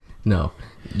No,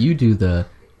 you do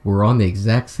we're on the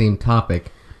exact same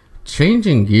topic.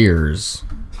 Changing gears.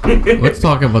 Let's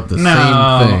talk about the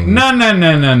same thing.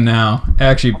 No.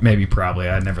 Actually, maybe probably.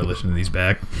 I never listened to these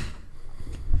back.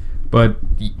 But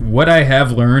what I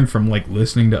have learned from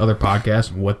listening to other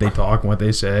podcasts, what they talk and what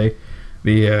they say,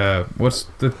 what's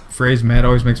the phrase Matt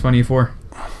always makes fun of you for?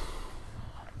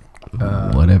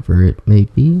 Whatever it may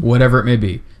be. Whatever it may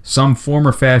be. Some form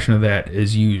or fashion of that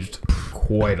is used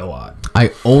quite a lot.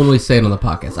 I only say it on the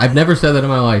podcast. I've never said that in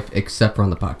my life except for on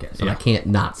the podcast. And I can't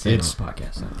not say it on the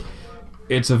podcast.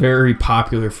 It's a very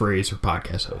popular phrase for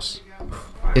podcast hosts.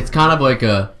 It's kind of like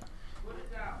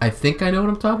I think I know what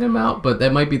I'm talking about, but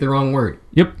that might be the wrong word.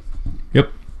 Yep.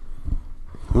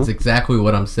 It's exactly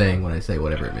what I'm saying when I say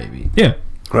whatever it may be. Yeah.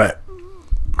 Right.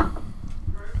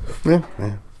 Yeah.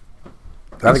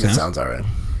 I think it sounds all right.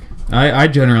 I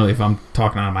generally, if I'm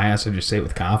talking out of my ass, I just say it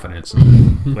with confidence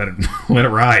and let it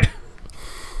ride.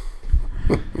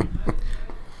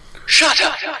 Shut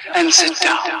up and sit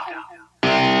down.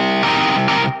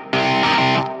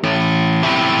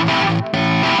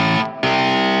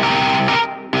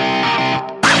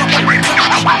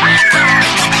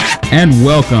 And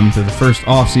welcome to the first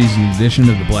off-season edition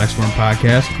of the Black Storm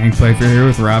Podcast. Hank Pfeiffer here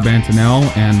with Rob Antonell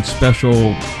and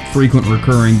special frequent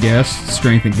recurring guest,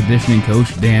 strength and conditioning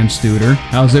coach Dan Studer.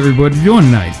 How's everybody doing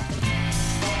tonight?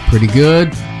 Pretty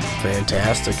good.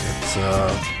 Fantastic. It's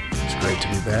great to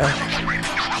be back.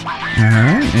 All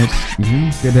right,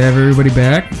 it's good to have everybody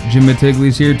back. Jim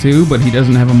Mattigli's here too, but he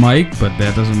doesn't have a mic, but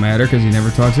that doesn't matter because he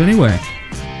never talks anyway.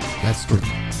 That's true.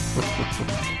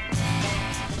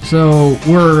 So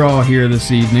we're all here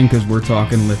this evening because we're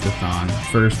talking Liftathon.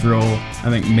 First real, I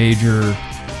think, major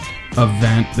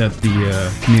event that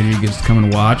the community gets to come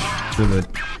and watch for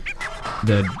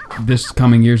this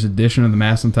coming year's edition of the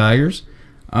Maslin Tigers.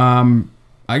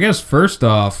 I guess first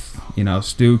off,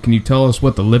 Stu, can you tell us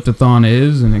what the Liftathon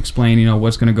is and explain,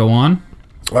 what's going to go on?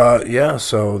 Yeah.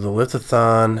 So the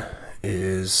Liftathon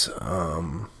is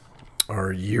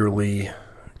our yearly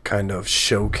kind of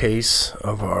showcase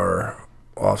of our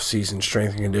off-season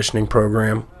strength and conditioning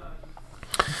program.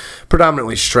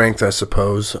 Predominantly strength, I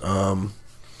suppose.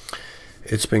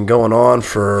 It's been going on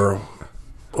for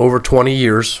over 20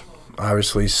 years.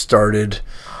 Obviously started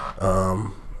with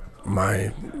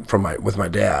my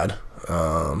dad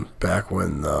back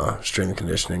when the strength and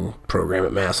conditioning program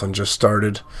at Maslin just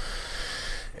started,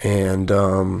 and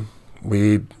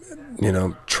we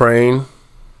train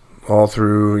all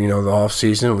through the off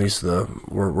season. At least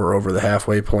we're over the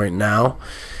halfway point now,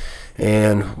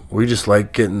 and we just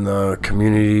like getting the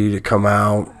community to come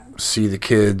out, see the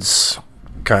kids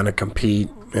kind of compete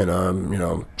in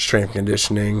a strength and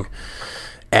conditioning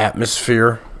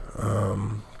atmosphere.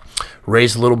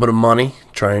 Raise a little bit of money,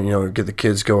 try and get the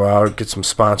kids go out, get some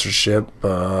sponsorship.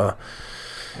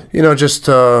 Just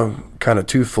kind of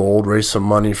twofold: raise some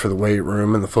money for the weight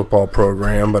room and the football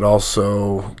program, but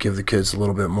also give the kids a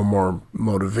little bit more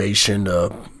motivation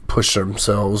to push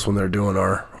themselves when they're doing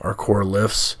our core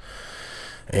lifts.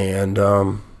 And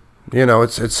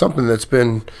it's something that's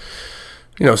been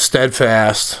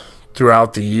steadfast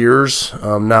throughout the years.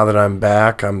 Now that I'm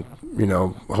back, I'm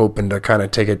hoping to kind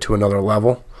of take it to another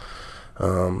level.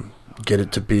 Get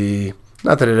it to be,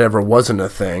 not that it ever wasn't a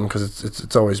thing, because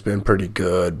it's always been pretty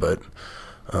good, but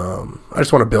I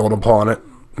just want to build upon it,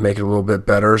 make it a little bit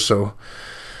better. So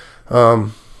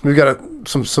we've got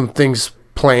some things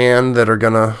planned that are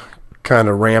going to kind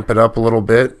of ramp it up a little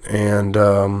bit, and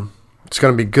it's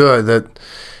going to be good. That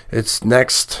it's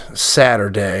next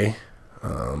Saturday,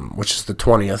 which is the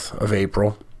 20th of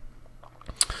April.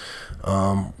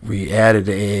 We added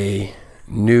a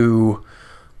new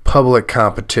public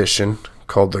competition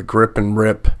called the Grip and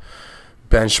Rip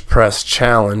Bench Press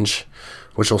Challenge,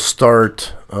 which will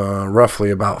start roughly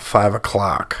about 5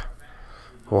 o'clock.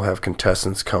 We'll have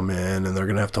contestants come in, and they're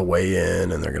going to have to weigh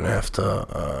in, and they're going to have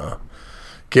to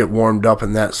get warmed up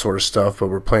and that sort of stuff, but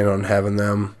we're planning on having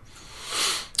them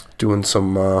doing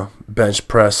some bench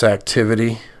press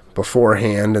activity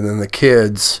beforehand, and then the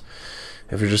kids,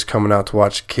 if you're just coming out to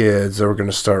watch kids, we're going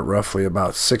to start roughly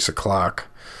about 6 o'clock.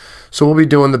 So we'll be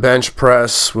doing the bench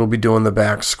press, we'll be doing the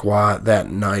back squat that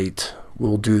night.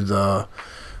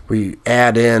 We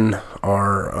add in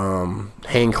our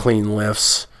hang clean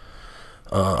lifts,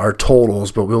 our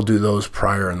totals, but we'll do those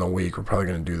prior in the week. We're probably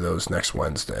going to do those next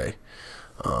Wednesday.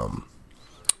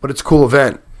 But it's a cool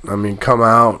event. I mean, come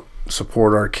out,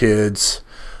 support our kids.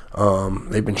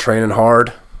 They've been training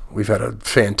hard. We've had a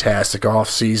fantastic off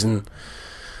season.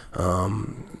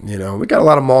 We got a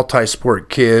lot of multi-sport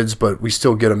kids, but we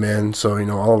still get them in. So,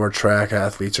 all of our track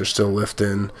athletes are still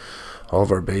lifting. All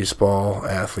of our baseball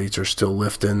athletes are still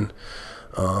lifting,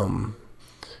 and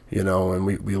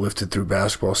we lifted through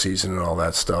basketball season and all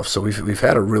that stuff. So we've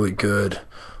had a really good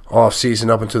off season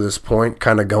up until this point,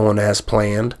 kind of going as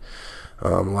planned.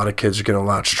 A lot of kids are getting a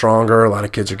lot stronger. A lot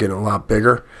of kids are getting a lot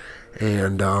bigger.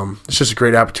 And it's just a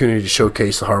great opportunity to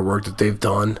showcase the hard work that they've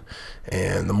done.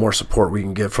 And the more support we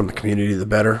can get from the community, the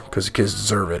better, because the kids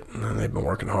deserve it. And they've been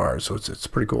working hard. So it's a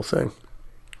pretty cool thing.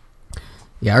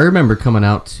 Yeah, I remember coming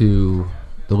out to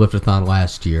the Liftathon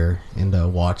last year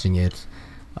and watching it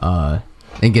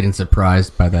and getting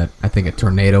surprised by that, I think, a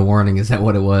tornado warning. Is that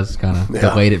what it was? Kind of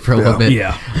delayed it for a little bit.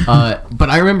 Yeah. But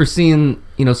I remember seeing,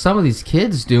 some of these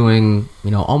kids doing,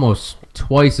 almost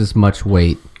twice as much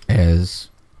weight as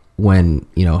when,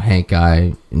 Hank,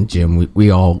 I, and Jim, we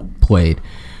all played.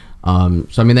 So,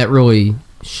 I mean, that really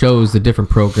shows the different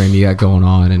program you got going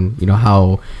on and,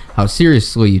 how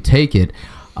seriously you take it.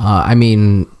 I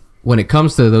mean, when it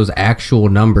comes to those actual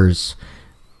numbers,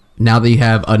 now that you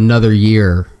have another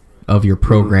year of your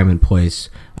program in place,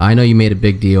 I know you made a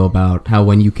big deal about how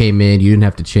when you came in, you didn't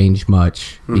have to change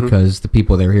much because the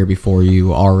people that were here before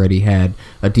you already had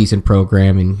a decent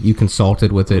program and you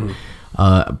consulted with it.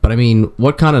 But I mean,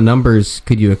 what kind of numbers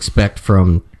could you expect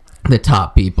from the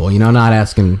top people? Not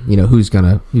asking, who's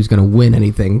gonna win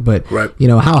anything, but right.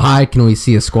 How high can we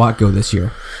see a squat go this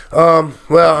year?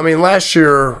 Well, I mean, last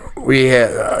year we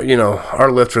had,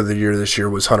 our lifter of the year this year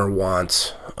was Hunter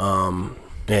Wantz,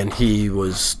 and he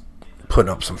was putting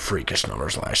up some freakish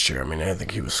numbers last year. I mean, I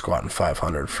think he was squatting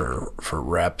 500 for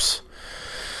reps.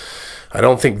 I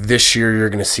don't think this year you're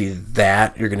going to see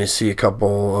that. You're going to see a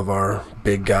couple of our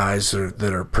big guys that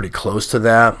are pretty close to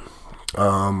that.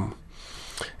 And,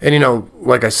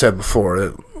 like I said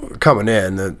before, coming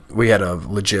in, we had a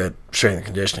legit strength and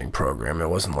conditioning program. It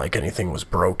wasn't like anything was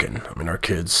broken. I mean, our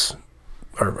kids,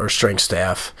 our strength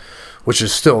staff, which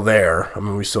is still there. I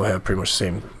mean, we still have pretty much the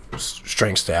same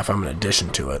strength staff. I'm in addition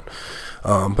to it.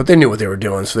 But they knew what they were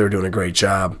doing, so they were doing a great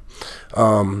job.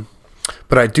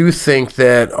 But I do think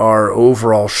that our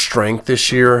overall strength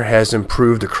this year has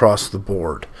improved across the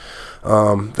board.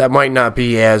 That might not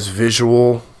be as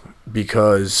visual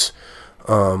because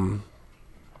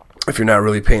if you're not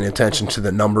really paying attention to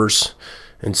the numbers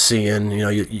and seeing,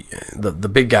 the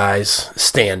big guys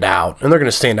stand out, and they're going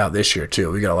to stand out this year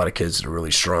too. We got a lot of kids that are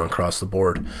really strong across the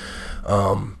board.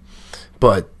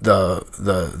 But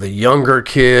the younger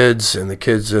kids and the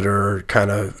kids that are kind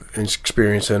of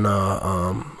experiencing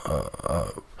a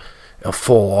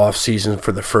full off season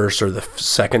for the first or the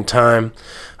second time,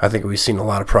 I think we've seen a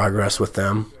lot of progress with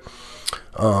them.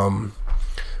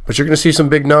 But you're going to see some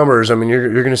big numbers. I mean,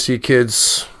 you're going to see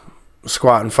kids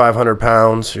squatting 500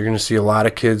 pounds. You're going to see a lot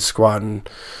of kids squatting,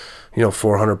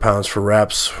 400 pounds for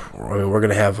reps. I mean, we're going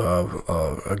to have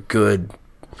a good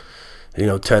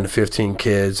 10 to 15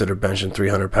 kids that are benching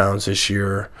 300 pounds this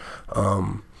year.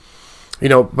 And I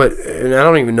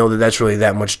don't even know that that's really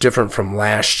that much different from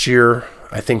last year.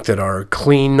 I think that our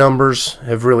clean numbers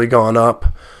have really gone up,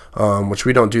 which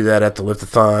we don't do that at the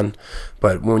Liftathon.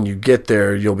 But when you get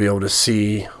there, you'll be able to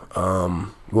see,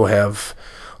 we'll have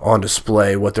on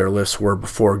display what their lifts were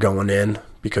before going in,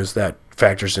 because that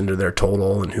factors into their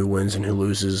total and who wins and who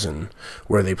loses and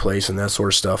where they place and that sort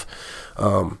of stuff.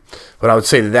 But I would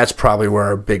say that that's probably where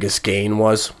our biggest gain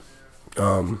was.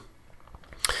 And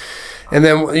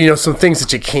then, some things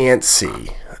that you can't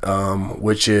see,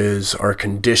 which is our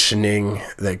conditioning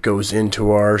that goes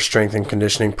into our strength and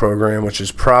conditioning program, which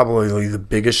is probably the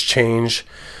biggest change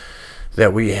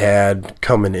that we had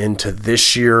coming into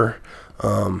this year.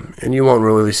 And you won't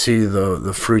really see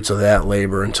the fruits of that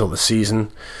labor until the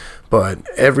season. But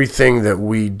everything that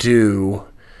we do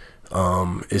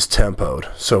is tempoed.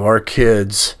 So our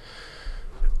kids,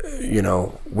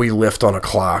 we lift on a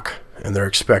clock, and they're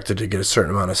expected to get a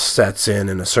certain amount of sets in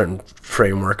a certain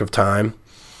framework of time.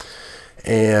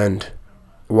 And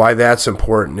why that's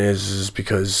important is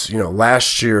because,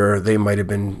 last year they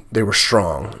were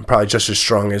strong, probably just as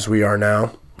strong as we are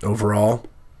now overall.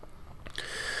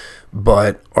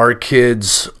 But our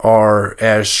kids are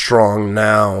as strong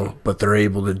now, but they're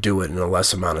able to do it in a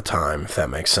less amount of time, if that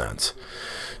makes sense.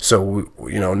 So,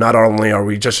 not only are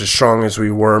we just as strong as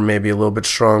we were, maybe a little bit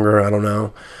stronger, I don't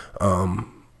know,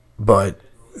 but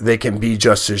they can be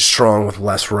just as strong with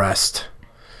less rest.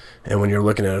 And when you're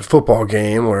looking at a football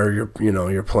game where you're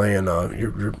playing,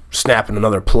 you're snapping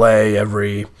another play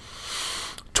every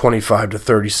 25 to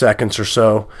 30 seconds or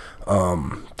so,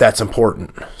 that's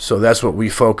important. So that's what we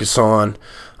focus on.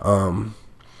 And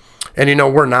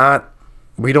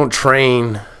we don't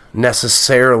train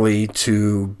necessarily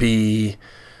to be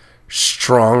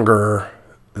stronger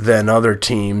than other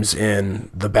teams in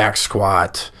the back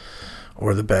squat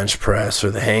or the bench press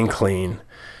or the hang clean,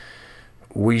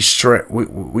 we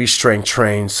strength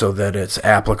train so that it's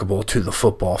applicable to the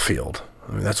football field.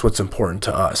 I mean, that's what's important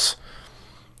to us.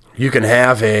 You can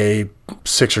have a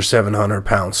 600 or 700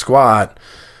 pound squat,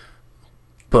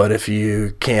 but if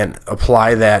you can't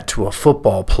apply that to a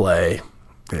football play,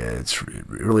 it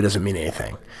really doesn't mean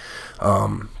anything.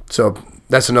 So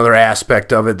that's another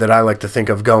aspect of it that I like to think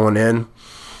of going in.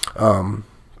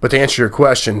 But to answer your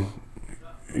question,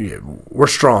 we're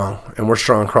strong, and we're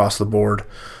strong across the board.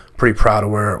 Pretty proud of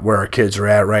where our kids are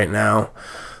at right now.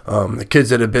 The kids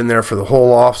that have been there for the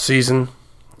whole off season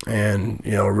and,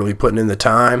 really putting in the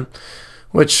time,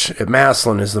 which at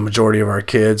Massillon is the majority of our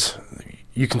kids,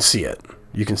 you can see it.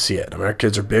 I mean, our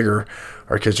kids are bigger.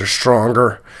 Our kids are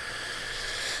stronger.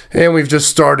 And we've just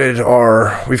started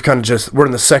we're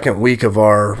in the second week of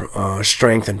our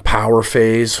strength and power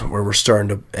phase, where we're starting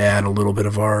to add a little bit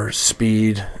of our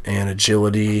speed and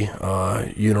agility,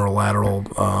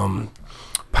 unilateral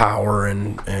power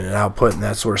and output and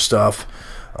that sort of stuff.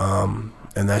 And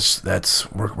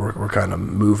we're kind of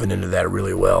moving into that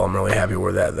really well. I'm really happy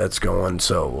where that's going.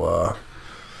 So,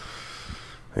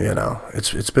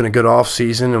 it's been a good off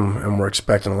season, and we're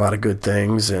expecting a lot of good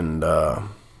things. And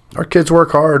our kids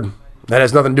work hard. That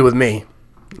has nothing to do with me.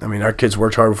 I mean, our kids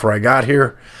worked hard before I got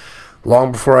here,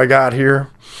 long before I got here.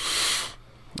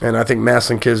 And I think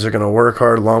Massillon kids are going to work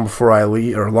hard long before I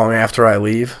leave, or long after I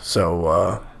leave.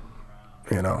 So,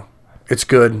 it's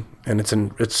good, and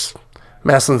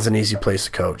Massillon's an easy place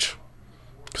to coach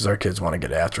because our kids want to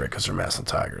get after it because they're Massillon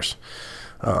Tigers.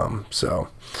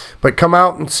 But come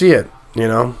out and see it,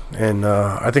 and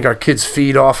I think our kids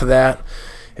feed off of that.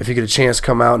 If you get a chance,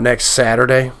 come out next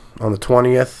Saturday on the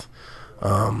 20th.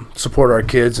 Support our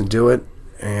kids and do it,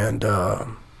 and I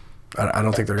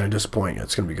don't think they're going to disappoint you.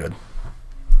 It's going to be good.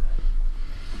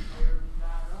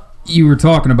 You were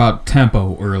talking about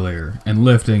tempo earlier and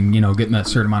lifting, getting that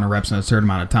certain amount of reps in a certain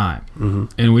amount of time. Mm-hmm.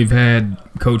 And we've had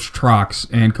Coach Trox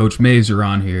and Coach Mazer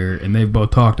on here, and they've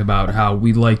both talked about how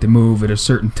we like to move at a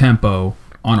certain tempo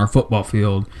on our football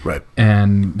field. Right.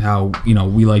 And how,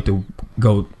 we like to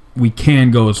go, we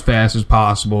can go as fast as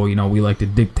possible. We like to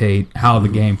dictate how the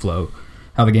game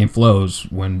flows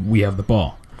when we have the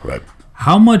ball. Right.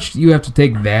 How much do you have to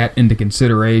take that into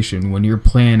consideration when you're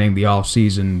planning the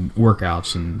off-season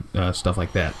workouts and stuff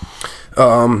like that?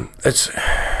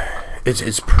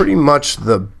 It's pretty much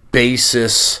the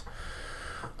basis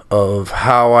of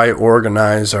how I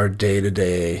organize our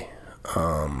day-to-day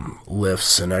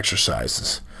lifts and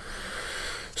exercises.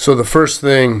 So the first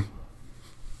thing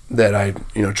that I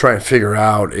try and figure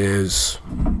out is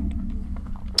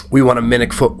we want to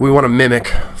mimic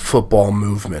football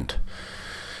movement.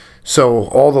 So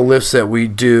all the lifts that we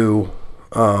do,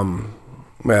 at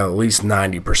least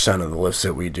 90% of the lifts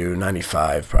that we do,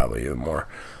 95 probably even more,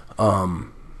 are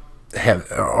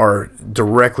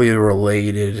directly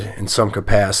related in some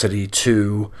capacity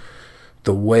to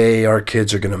the way our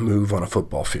kids are going to move on a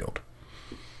football field.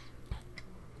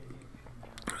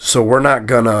 So we're not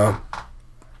gonna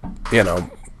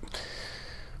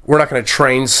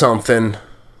train something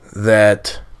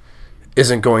that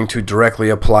isn't going to directly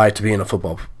apply to being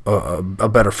a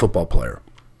better football player.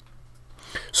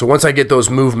 So once I get those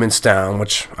movements down,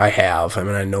 which I have,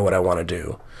 I know what I want to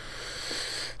do,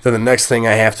 then the next thing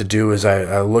I have to do is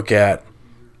I look at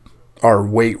our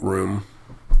weight room,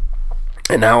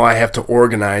 and now I have to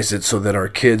organize it so that our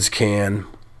kids can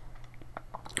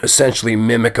essentially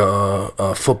mimic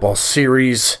a football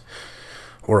series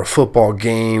or a football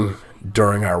game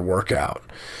during our workout.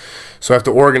 So I have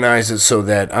to organize it so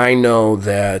that I know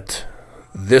that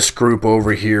this group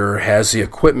over here has the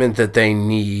equipment that they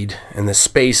need and the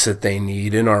space that they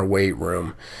need in our weight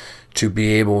room to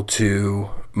be able to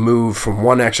move from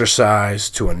one exercise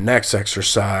to a next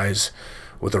exercise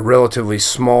with a relatively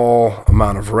small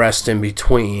amount of rest in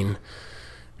between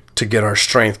to get our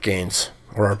strength gains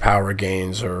or our power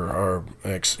gains or our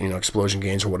explosion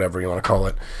gains or whatever you want to call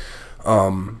it.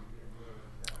 And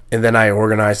then I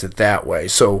organize it that way.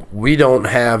 So we don't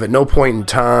have, at no point in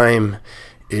time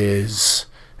is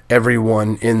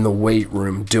everyone in the weight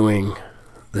room doing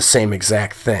the same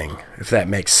exact thing, if that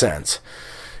makes sense.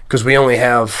 Because we only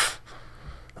have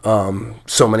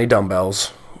so many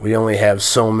dumbbells. We only have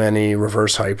so many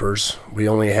reverse hypers. We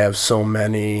only have so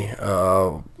many,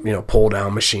 pull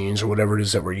down machines or whatever it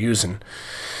is that we're using.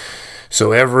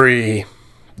 So every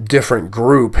different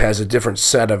group has a different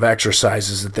set of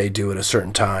exercises that they do at a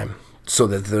certain time so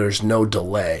that there's no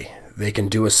delay. They can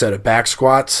do a set of back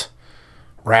squats,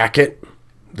 rack it.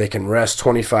 They can rest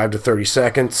 25 to 30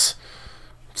 seconds,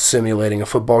 simulating a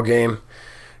football game.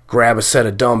 Grab a set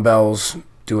of dumbbells,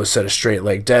 do a set of straight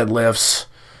leg deadlifts,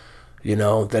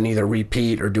 then either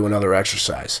repeat or do another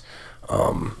exercise.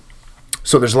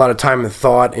 So there's a lot of time and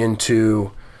thought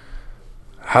into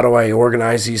how do I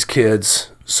organize these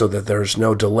kids so that there's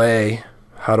no delay?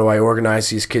 How do I organize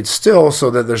these kids still so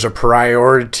that there's a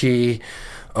priority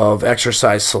of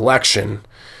exercise selection?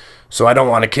 So I don't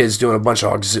want the kids doing a bunch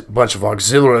of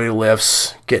auxiliary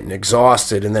lifts, getting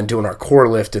exhausted, and then doing our core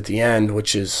lift at the end,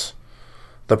 which is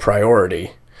the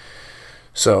priority.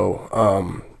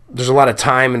 So there's a lot of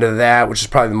time into that, which is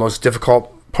probably the most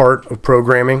difficult part of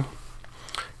programming,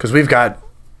 because we've got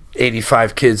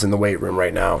 85 kids in the weight room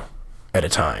right now at a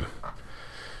time,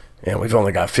 and we've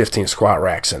only got 15 squat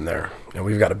racks in there, and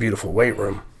we've got a beautiful weight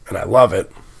room, and I love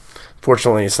it.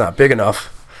 Fortunately, it's not big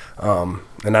enough,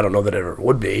 and I don't know that it ever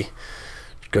would be,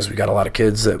 because we got a lot of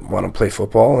kids that want to play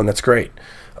football, and that's great.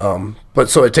 But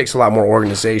so it takes a lot more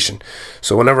organization.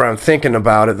 So whenever I'm thinking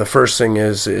about it, the first thing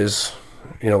is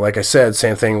like I said,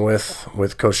 same thing with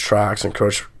Coach Trox and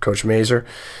Coach Mazer,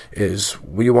 is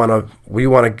we're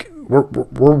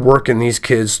working these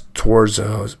kids towards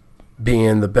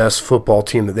being the best football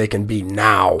team that they can be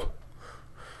now.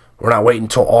 We're not waiting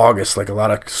until August like a lot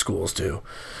of schools do.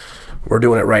 We're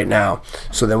doing it right now.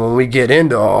 So then when we get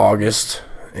into August,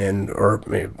 or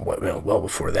maybe well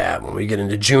before that, when we get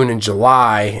into June and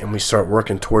July and we start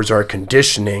working towards our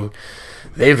conditioning,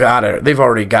 they've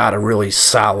already got a really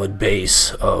solid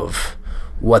base of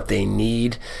what they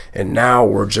need, and now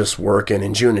we're just working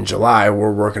in June and July.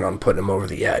 We're working on putting them over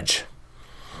the edge,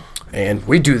 and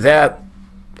we do that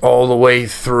all the way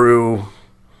through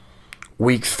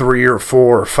week 3 or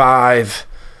 4 or 5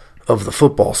 of the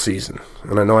football season.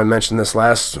 And I know I mentioned this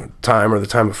last time or the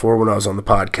time before when I was on the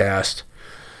podcast.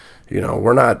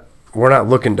 We're not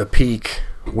looking to peak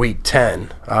week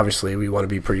 10. Obviously, we want to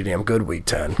be pretty damn good week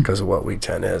 10 because of what week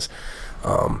 10 is.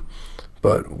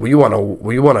 But we want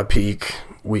to peak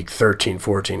week 13,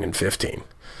 14, and 15.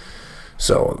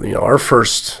 So,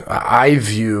 I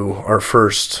view our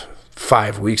first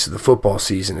 5 weeks of the football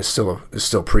season is still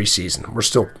preseason. We're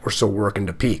still working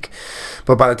to peak.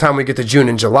 But by the time we get to June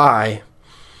and July,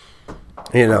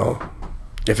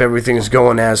 if everything's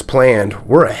going as planned,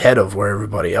 we're ahead of where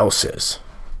everybody else is.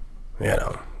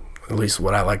 At least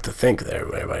what I like to think that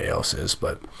everybody else is.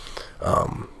 But,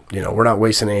 we're not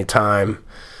wasting any time.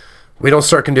 We don't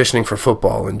start conditioning for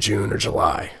football in June or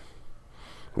July.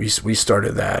 We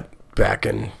started that back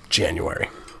in January.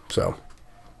 So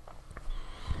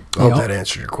I hope that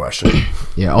answered your question.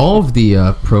 Yeah, all of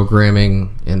the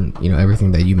programming and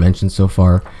everything that you mentioned so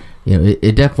far,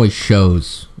 it definitely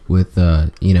shows with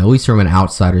at least from an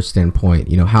outsider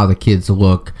standpoint, how the kids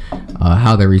look,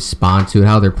 how they respond to it,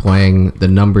 how they're playing, the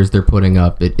numbers they're putting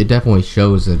up. It definitely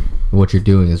shows that what you're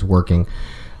doing is working.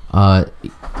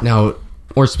 Now,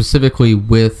 more specifically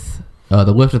with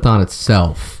the Liftathon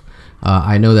itself,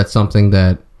 I know that's something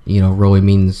that really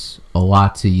means a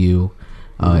lot to you.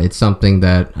 It's something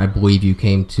that I believe you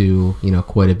came to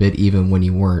quite a bit even when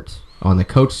you weren't on the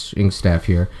coaching staff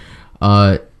here.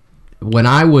 When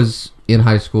I was in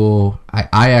high school,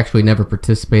 I actually never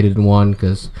participated in one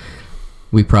because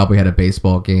we probably had a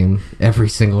baseball game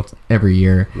every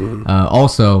year.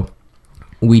 Also,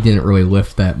 we didn't really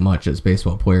lift that much as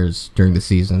baseball players during the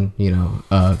season,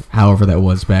 however that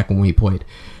was back when we played.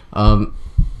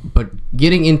 But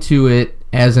getting into it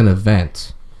as an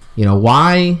event,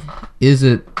 why is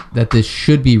it that this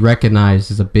should be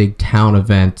recognized as a big town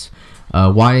event?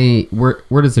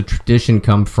 Where does the tradition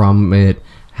come from?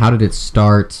 How did it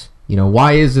start?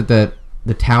 Why is it that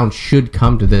the town should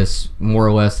come to this more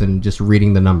or less than just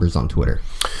reading the numbers on Twitter?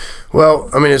 Well,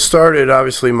 it started,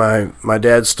 obviously, my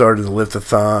dad started the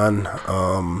Liftathon.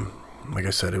 Like I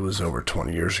said, it was over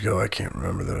 20 years ago. I can't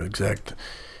remember the exact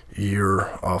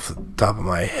year off the top of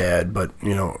my head, but,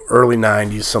 early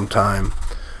 90s sometime.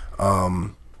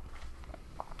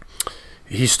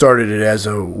 He started it as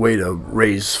a way to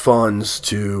raise funds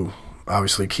to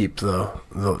obviously keep the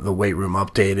weight room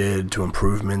updated to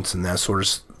improvements and that sort of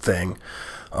thing.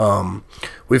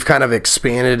 We've kind of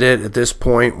expanded it at this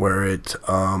point where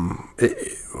the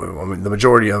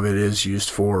majority of it is used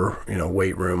for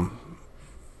weight room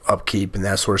upkeep and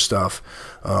that sort of stuff.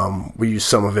 We use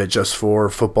some of it just for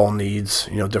football needs,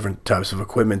 different types of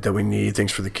equipment that we need,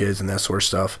 things for the kids and that sort of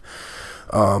stuff.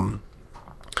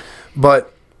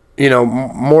 But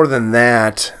more than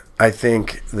that, I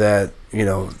think that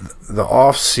the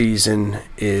off season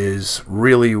is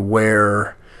really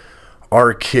where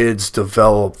our kids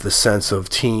develop the sense of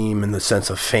team and the sense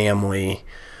of family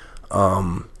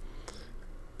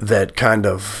that kind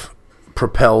of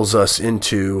propels us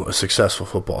into a successful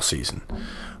football season.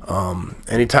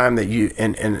 Anytime that you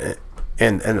and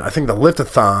and I think the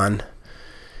Liftathon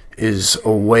is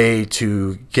a way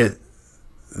to get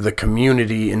the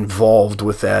community involved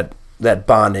with that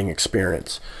bonding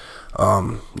experience.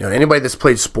 Anybody that's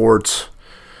played sports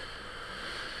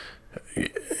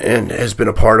and has been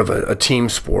a part of a team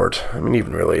sport, I mean,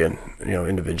 even really in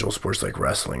individual sports like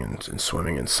wrestling and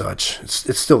swimming and such,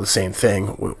 it's still the same thing.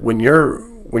 When you're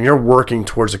working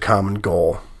towards a common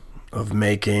goal of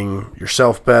making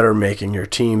yourself better, making your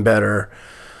team better,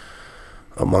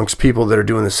 amongst people that are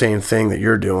doing the same thing that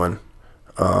you're doing,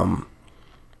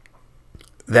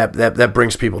 that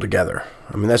brings people together.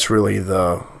 I mean, that's really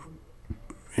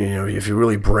if you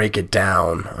really break it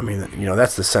down, I mean,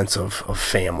 that's the sense of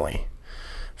family.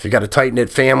 If you got a tight-knit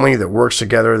family that works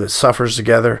together, that suffers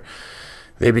together,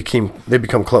 they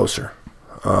become closer.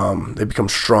 They become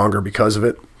stronger because of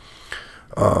it.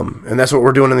 And that's what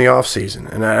we're doing in the off season.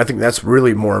 And I think that's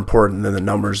really more important than the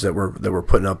numbers that we're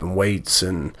putting up in weights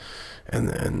and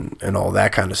all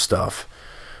that kind of stuff.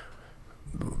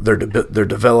 They're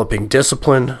developing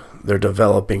discipline. They're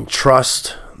developing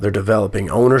trust. They're developing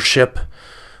ownership,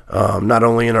 not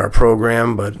only in our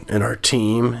program but in our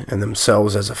team and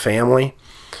themselves as a family.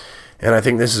 And I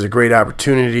think this is a great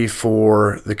opportunity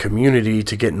for the community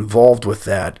to get involved with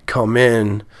that. Come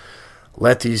in,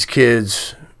 let these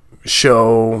kids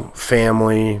show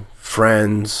family,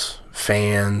 friends,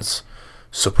 fans,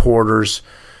 supporters,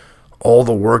 all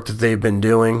the work that they've been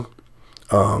doing.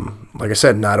 Like I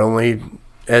said, not only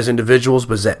as individuals,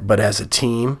 but as a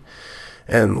team,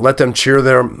 and let them cheer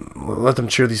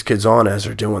these kids on as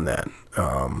they're doing that.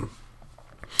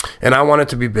 And I want it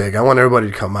to be big. I want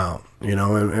everybody to come out,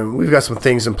 and we've got some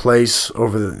things in place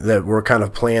that we're kind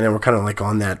of planning. We're kind of like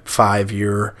on that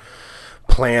 5-year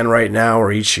plan right now,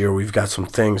 where each year we've got some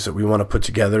things that we want to put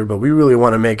together, but we really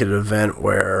want to make it an event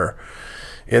where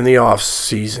in the off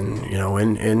season,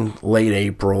 in late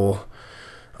April,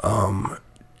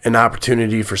 an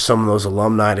opportunity for some of those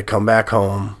alumni to come back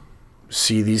home,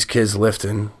 see these kids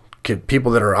lifting,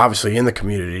 people that are obviously in the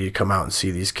community to come out and see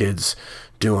these kids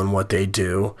doing what they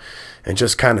do, and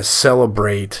just kind of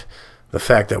celebrate the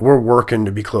fact that we're working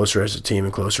to be closer as a team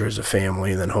and closer as a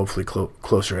family, and then hopefully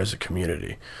closer as a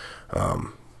community.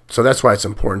 So that's why it's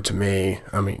important to me.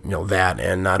 I mean, that,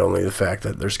 and not only the fact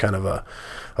that there's kind of a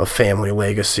family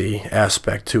legacy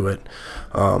aspect to it.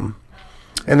 And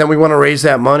then we want to raise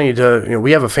that money to,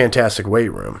 we have a fantastic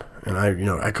weight room, and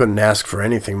I couldn't ask for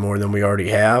anything more than we already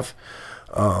have.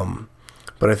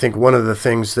 But I think one of the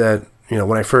things that,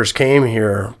 when I first came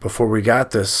here, before we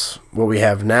got this, what we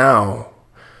have now,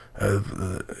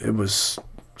 it was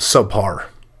subpar.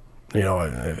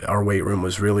 Our weight room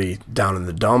was really down in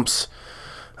the dumps.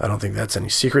 I don't think that's any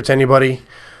secret to anybody.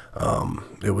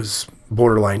 It was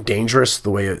borderline dangerous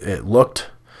the way it looked,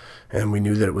 and we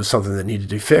knew that it was something that needed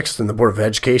to be fixed, and the Board of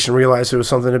Education realized it was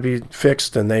something to be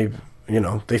fixed, and they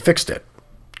fixed it,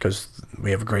 because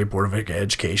we have a great Board of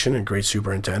Education and great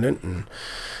superintendent, and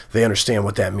they understand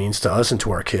what that means to us and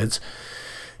to our kids.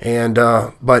 And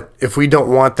but if we don't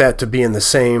want that to be in the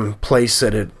same place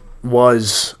that it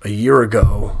was a year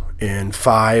ago in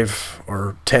 5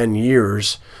 or 10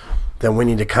 years, then we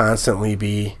need to constantly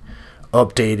be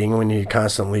updating, we need to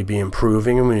constantly be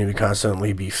improving, and we need to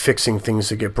constantly be fixing things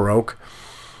that get broke.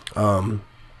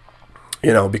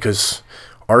 Because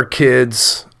our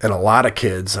kids, and a lot of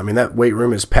kids, I mean, that weight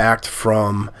room is packed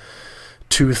from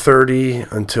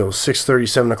 2:30 until 6:30,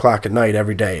 7 o'clock at night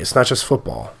every day. It's not just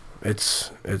football.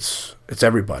 It's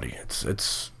everybody.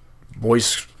 It's boys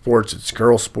sports, it's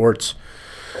girls sports.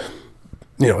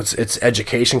 It's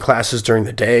education classes during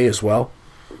the day as well.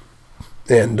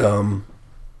 And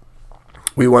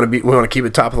we want to keep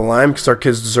it top of the line because our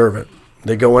kids deserve it.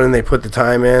 They go in and they put the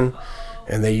time in,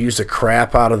 and they use the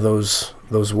crap out of those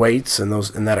weights and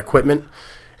that equipment.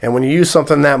 And when you use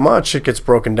something that much, it gets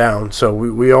broken down. So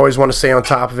we always want to stay on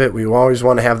top of it. We always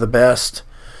want to have the best.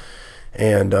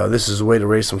 And this is a way to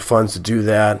raise some funds to do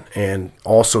that, and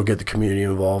also get the community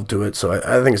involved to it. So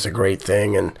I think it's a great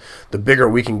thing, and the bigger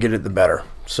we can get it, the better.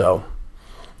 So,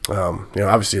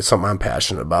 obviously it's something I'm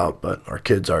passionate about, but our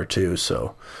kids are too.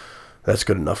 So that's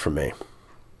good enough for me.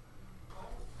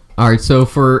 All right, so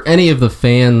for any of the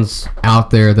fans out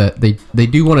there that they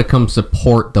do want to come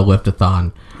support the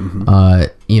Liftathon,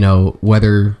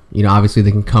 whether, obviously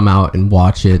they can come out and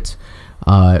watch it,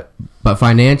 but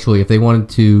financially, if they wanted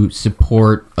to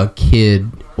support a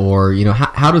kid, or,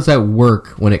 how does that work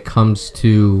when it comes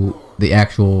to the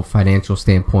actual financial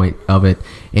standpoint of it?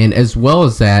 And as well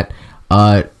as that,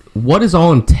 what is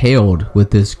all entailed with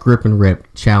this Grip and Rip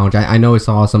challenge? I know I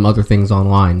saw some other things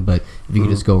online, but if you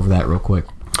could just go over that real quick.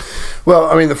 Well,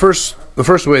 I mean, the first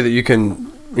way that you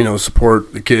can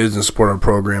support the kids and support our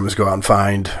program is go out and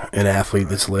find an athlete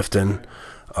that's lifting,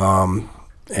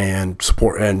 and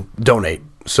support and donate.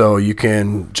 So you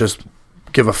can just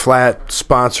give a flat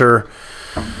sponsor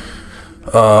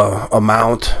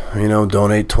amount,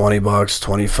 donate $20,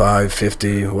 25,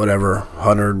 50, whatever,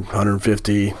 100,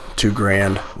 150,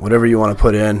 $2,000, whatever you want to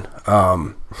put in.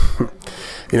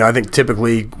 I think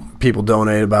typically people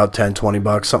donate about 10,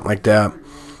 $20, something like that.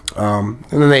 And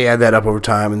then they add that up over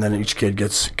time, and then each kid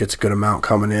gets a good amount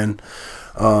coming in.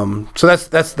 So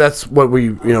that's what we,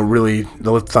 really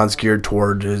the Liftathon's geared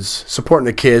toward, is supporting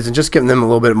the kids and just giving them a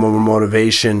little bit more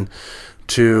motivation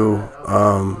to,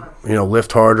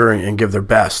 lift harder and give their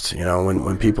best.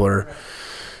 When people are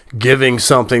giving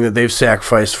something that they've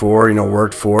sacrificed for,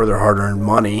 worked for, their hard-earned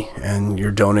money, and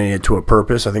you're donating it to a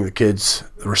purpose, I think the kids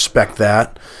respect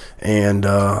that, and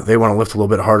they want to lift a little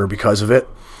bit harder because of it.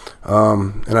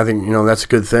 And I think, that's a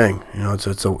good thing.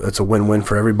 It's a win-win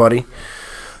for everybody.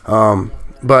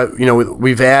 But,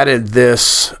 we've added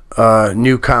this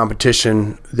new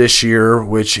competition this year,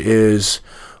 which is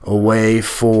a way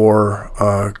for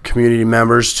community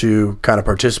members to kind of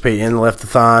participate in the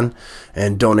Liftathon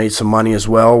and donate some money as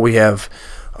well. We have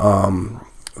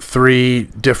 3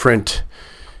 different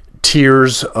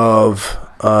tiers of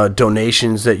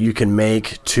donations that you can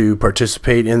make to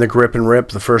participate in the Grip and Rip.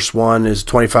 The first one is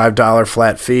 $25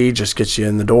 flat fee, just gets you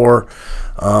in the door.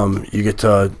 You get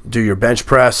to do your bench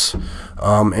press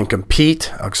and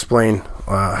compete. I'll explain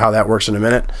how that works in a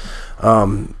minute.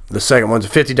 The second one's a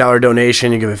 $50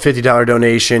 donation. You give a $50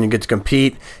 donation, you get to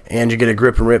compete, and you get a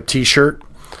Grip and Rip t-shirt.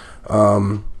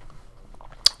 The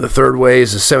third way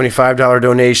is a $75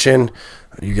 donation.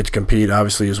 You get to compete,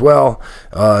 obviously, as well.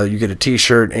 You get a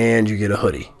t-shirt and you get a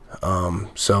hoodie.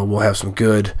 So we'll have some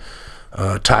good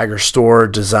Tiger Store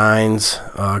designs,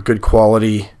 good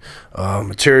quality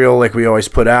material like we always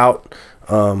put out.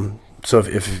 So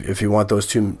if you want those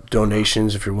 2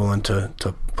 donations, if you're willing to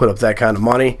put up that kind of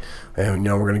money, and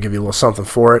we're going to give you a little something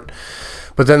for it.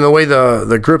 But then the way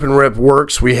the Grip and Rip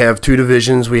works, we have 2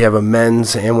 divisions. We have a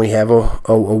men's and we have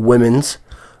a women's.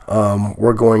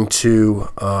 We're going to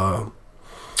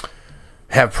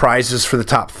have prizes for the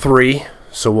top 3.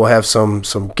 So we'll have some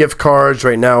gift cards.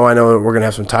 Right now, I know we're going to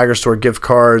have some Tiger Store gift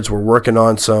cards. We're working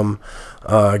on some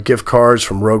gift cards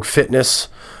from Rogue Fitness,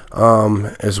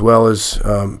 as well as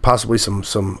possibly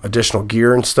some additional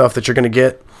gear and stuff that you're going to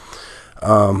get.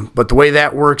 But the way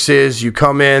that works is you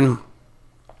come in,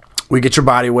 we get your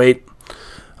body weight.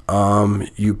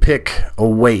 You pick a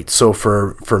weight. So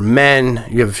for men,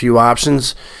 you have a few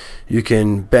options. You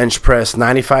can bench press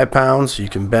 95 pounds. You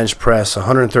can bench press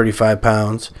 135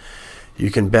 pounds. You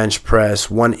can bench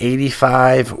press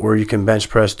 185, or you can bench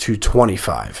press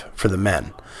 225 for the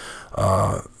men.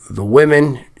 The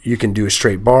women, you can do a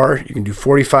straight bar. You can do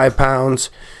 45 pounds.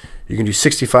 You can do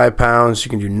 65 pounds. You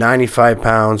can do 95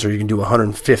 pounds, or you can do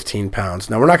 115 pounds.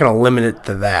 Now, we're not going to limit it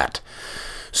to that.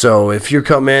 So if you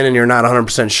come in and you're not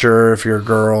 100% sure, if you're a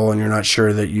girl and you're not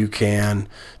sure that you can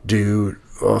do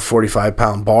a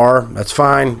 45-pound bar, that's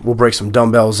fine. We'll break some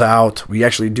dumbbells out. We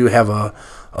actually do have a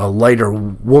lighter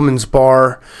woman's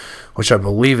bar, which I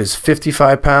believe is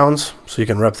 55 pounds, so you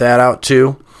can rep that out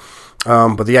too.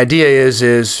 But the idea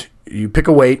is you pick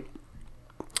a weight,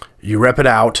 you rep it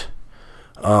out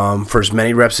for as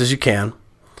many reps as you can.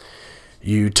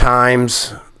 You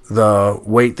times the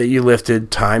weight that you lifted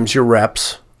times your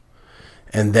reps,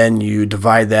 and then you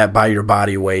divide that by your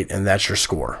body weight, and that's your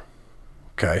score.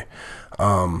 Okay.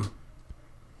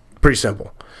 Pretty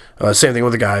simple. Same thing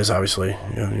with the guys, obviously.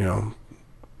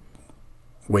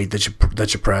 Weight that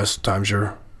you press times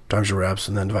your reps,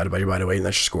 and then divided by your body weight, and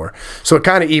that's your score. So it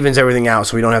kind of evens everything out.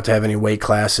 So we don't have to have any weight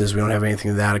classes. We don't have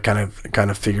anything of that. It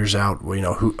kind of figures out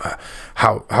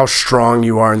how strong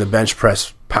you are in the bench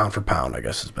press pound for pound, I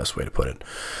guess is the best way to put it.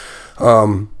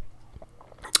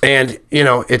 And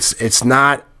it's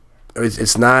not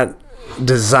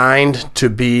designed to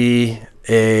be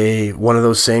one of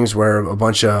those things where a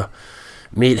bunch of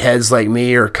meatheads like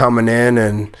me are coming in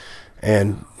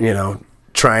and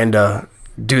trying to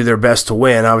do their best to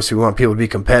win. Obviously, we want people to be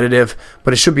competitive,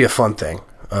 but it should be a fun thing.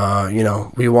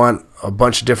 We want a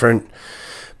bunch of different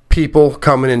people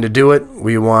coming in to do it.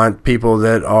 We want people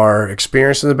that are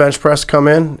experienced in the bench press to come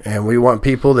in, and we want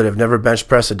people that have never bench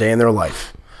pressed a day in their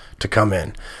life to come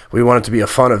in. We want it to be a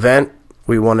fun event.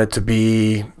 We want it to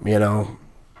be,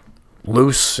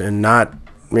 loose and not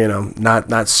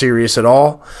serious at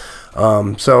all.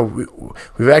 So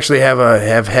we've actually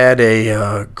have had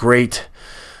a great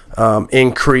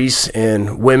increase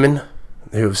in women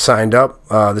who have signed up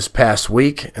this past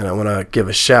week, and I want to give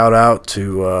a shout out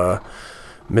to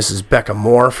Mrs. Becca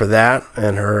Moore for that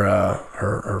and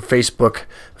her Facebook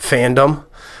fandom.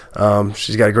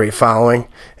 She's got a great following,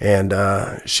 and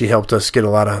she helped us get a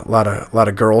lot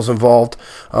of girls involved.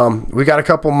 We got a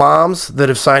couple moms that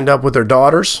have signed up with their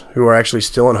daughters who are actually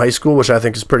still in high school, which I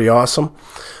think is pretty awesome.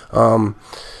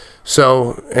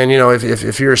 So, and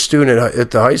if you're a student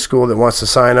at the high school that wants to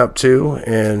sign up too,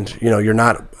 and you're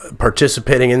not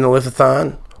participating in the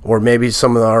Liftathon, or maybe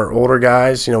some of our older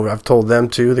guys, I've told them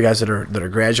too, the guys that are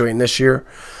graduating this year,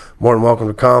 more than welcome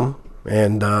to come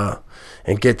and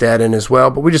get that in as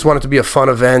well. But we just want it to be a fun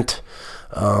event.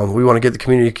 We want to get the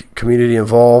community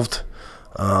involved,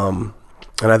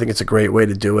 and I think it's a great way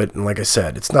to do it. And like I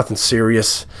said, it's nothing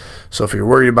serious. So if you're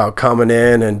worried about coming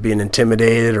in and being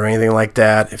intimidated or anything like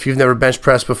that, if you've never bench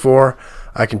pressed before,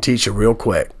 I can teach you real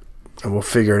quick, and we'll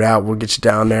figure it out. We'll get you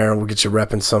down there. We'll get you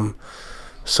repping some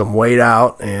weight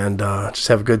out, and just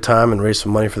have a good time and raise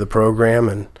some money for the program.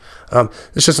 And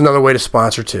it's just another way to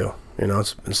sponsor too.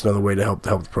 It's another way to help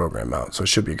the program out. So it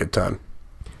should be a good time.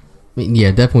 Yeah,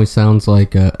 it definitely sounds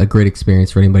like a great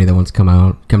experience for anybody that wants to come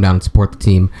down and support the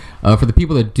team. For the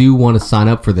people that do want to sign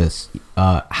up for this,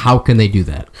 how can they do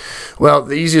that? Well,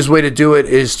 the easiest way to do it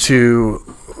is to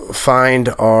find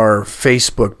our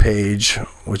Facebook page,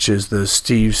 which is the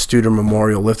Steve Studer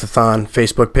Memorial Liftathon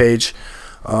Facebook page.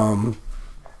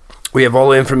 We have all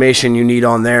the information you need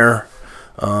on there.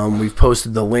 We've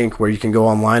posted the link where you can go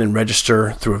online and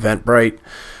register through Eventbrite.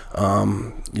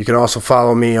 You can also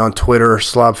follow me on Twitter.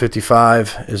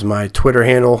 Slob55 is my Twitter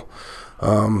handle.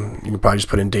 You can probably just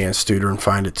put in Dan Studer and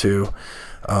find it too.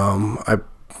 I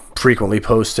frequently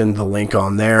post in the link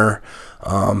on there.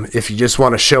 If you just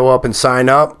want to show up and sign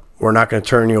up, we're not going to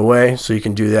turn you away, so you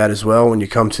can do that as well when you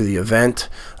come to the event.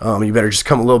 You better just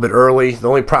come a little bit early. The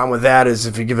only problem with that is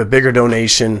if you give a bigger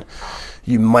donation,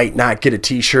 you might not get a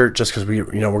T-shirt just because we're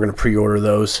going to pre-order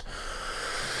those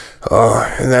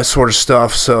and that sort of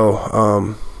stuff.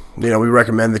 So we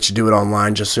recommend that you do it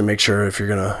online just to make sure if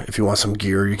you want some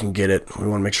gear, you can get it. We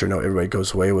want to make sure everybody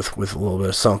goes away with a little bit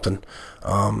of something.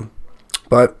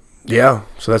 But yeah,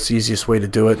 so that's the easiest way to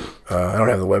do it. I don't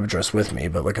have the web address with me,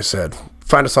 but like I said,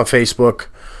 find us on Facebook.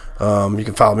 You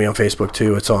can follow me on Facebook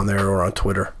too. It's on there, or on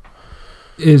Twitter.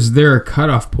 Is there a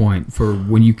cutoff point for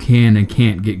when you can and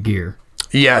can't get gear?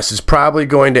 Yes, it's probably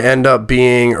going to end up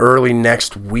being early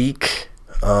next week.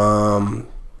 I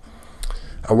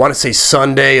want to say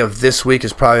Sunday of this week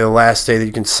is probably the last day that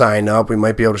you can sign up. We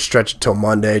might be able to stretch it till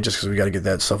Monday just because we got to get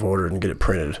that stuff ordered and get it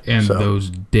printed. And those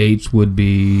dates would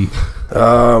be...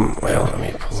 well, let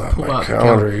me pull out my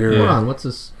calendar here. Hold on, what's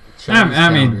this?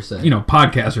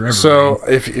 Podcasts are everywhere. So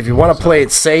if you want to play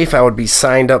it safe, I would be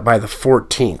signed up by the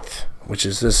 14th, which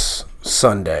is this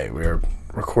Sunday. We're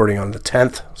recording on the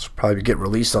 10th. So probably get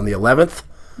released on the 11th.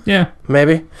 Yeah.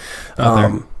 Maybe.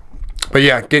 But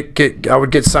yeah, I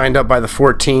would get signed up by the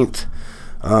 14th.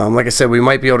 Like I said, we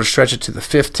might be able to stretch it to the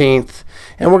 15th.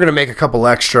 And we're going to make a couple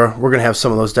extra. We're going to have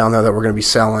some of those down there that we're going to be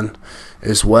selling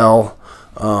as well.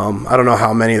 I don't know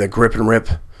how many of the grip and rip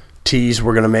tees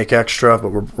we're going to make extra, but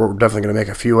we're definitely going to make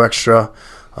a few extra.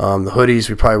 The hoodies,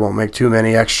 we probably won't make too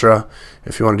many extra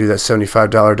if you want to do that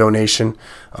 $75 donation.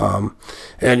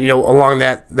 And, along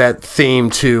that theme,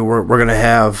 too, we're going to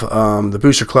have the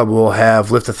Booster Club will have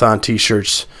Liftathon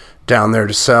T-shirts down there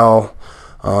to sell.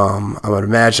 I would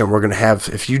imagine we're going to have,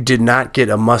 if you did not get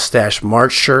a Mustache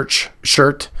March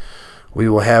shirt, we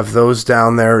will have those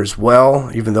down there as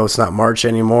well, even though it's not March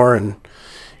anymore. And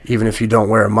even if you don't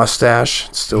wear a mustache,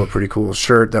 it's still a pretty cool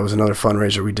shirt. That was another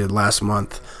fundraiser we did last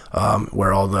month,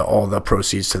 where all the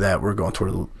proceeds to that were going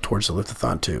towards the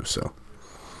Liftathon too.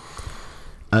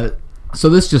 So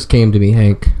this just came to me,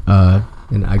 Hank,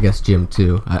 and I guess Jim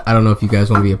too. I don't know if you guys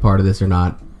want to be a part of this or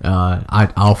not.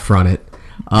 I'll front it.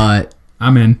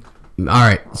 I'm in. All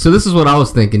right. So this is what I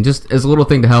was thinking, just as a little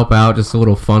thing to help out, just a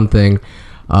little fun thing.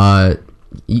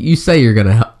 You say you're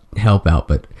gonna help out,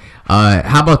 but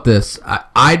how about this?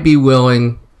 I'd be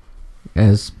willing,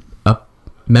 as a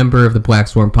member of the Black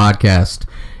Swarm podcast,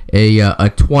 a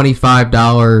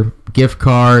 $25 gift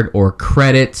card or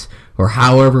credit, or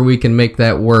however we can make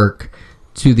that work,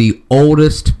 to the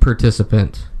oldest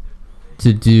participant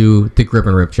to do the Grip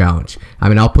and Rip Challenge. I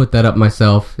mean, I'll put that up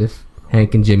myself. If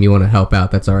Hank and Jim, you want to help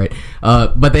out, that's all right.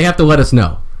 But they have to let us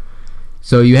know.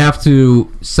 So you have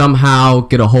to somehow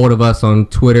get a hold of us on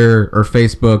Twitter or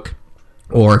Facebook,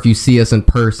 or if you see us in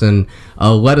person,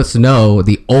 let us know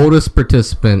the oldest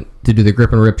participant to do the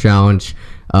Grip and Rip Challenge.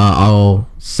 I'll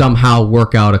somehow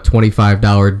work out a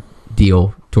 $25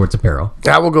 deal towards apparel.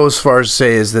 I will go as far as to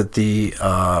say is that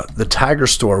the Tiger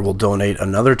Store will donate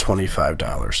another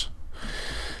 $25,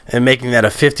 and making that a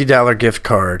 $50 gift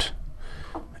card.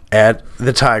 at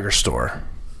the Tiger Store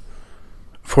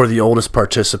for the oldest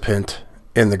participant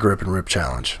in the Grip and Rip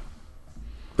Challenge.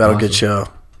 That'll get you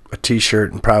a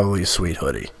t-shirt and probably a sweet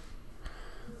hoodie.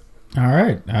 All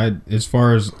right. As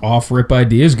far as off-rip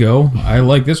ideas go, I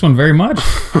like this one very much.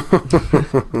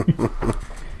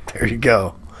 There you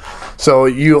go. So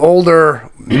you older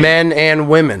men and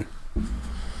women,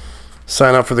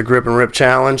 sign up for the Grip and Rip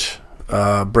Challenge.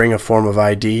 Bring a form of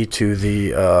ID to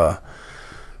the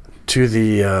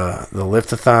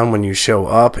Liftathon when you show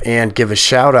up, and give a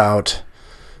shout out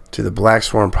to the Black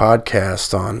Swarm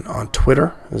podcast on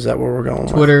Twitter. Is that where we're going?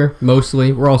 Twitter,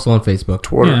 mostly. We're also on Facebook.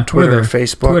 Twitter,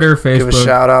 Facebook. Give a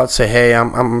shout out. Say, hey,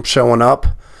 I'm showing up.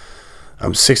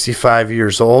 I'm 65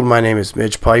 years old. My name is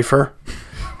Midge Pfeiffer.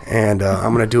 And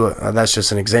I'm going to do that's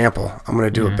just an example. I'm going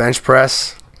to do a bench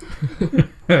press.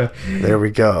 There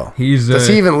we go. Does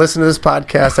he even listen to this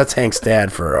podcast? That's Hank's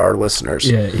dad for our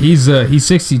listeners. Yeah, he's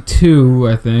 62,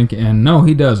 I think, and no,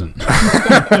 he doesn't.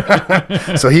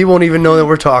 So he won't even know that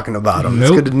we're talking about him.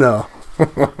 Nope. It's good to know.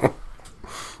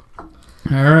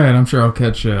 All right, I'm sure I'll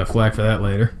catch flack for that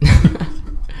later.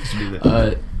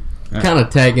 Kind of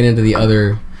tagging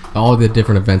into all the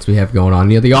different events we have going on.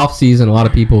 The off season, a lot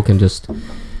of people can just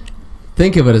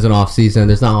think of it as an off season.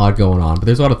 There's not a lot going on, but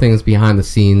there's a lot of things behind the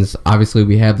scenes. Obviously,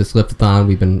 we have this Liftathon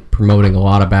we've been promoting a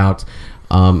lot about.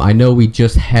 I know we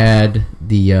just had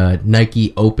the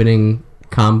Nike opening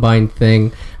combine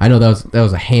thing. I know that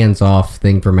was a hands-off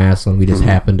thing for Massillon. We just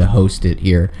happened to host it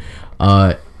here.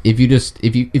 If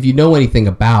you know anything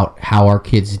about how our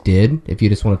kids did, if you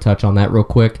just want to touch on that real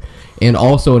quick. And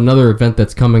also another event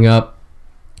that's coming up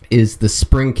is the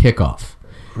spring kickoff.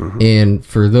 And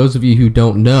for those of you who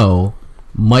don't know,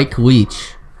 Mike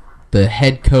Leach, the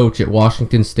head coach at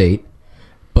Washington State,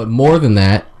 but more than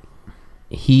that,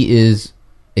 he is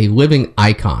a living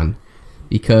icon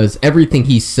because everything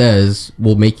he says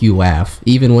will make you laugh,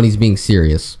 even when he's being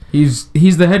serious. He's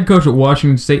the head coach at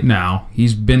Washington State now.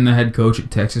 He's been the head coach at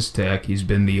Texas Tech. He's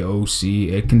been the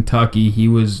OC at Kentucky. He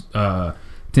was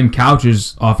Tim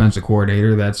Couch's offensive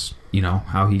coordinator. That's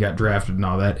how he got drafted and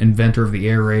all that. Inventor of the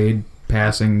air raid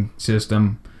passing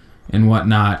system and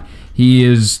whatnot. He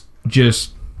is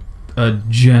just a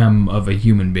gem of a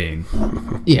human being.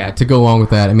 Yeah, to go along with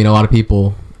that, I mean, a lot of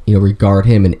people regard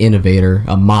him an innovator,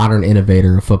 a modern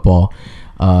innovator of football.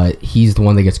 He's the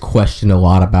one that gets questioned a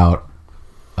lot about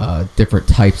different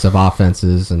types of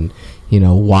offenses and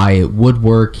why it would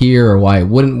work here or why it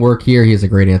wouldn't work here. He has a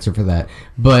great answer for that.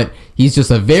 But he's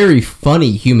just a very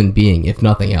funny human being, if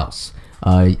nothing else.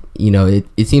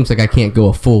 It seems like I can't go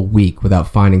a full week without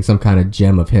finding some kind of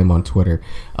gem of him on Twitter.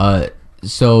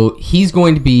 So he's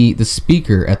going to be the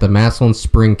speaker at the Massillon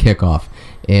Spring Kickoff,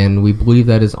 and we believe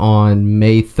that is on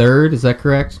May 3rd. Is that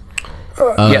correct?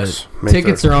 Yes.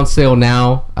 Tickets are on sale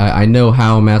now. I know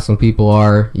how Massillon people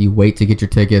are. You wait to get your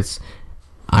tickets.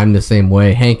 I'm the same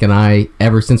way. Hank and I,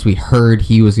 ever since we heard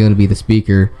he was going to be the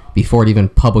speaker, before it even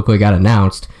publicly got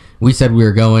announced, we said we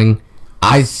were going.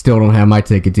 I still don't have my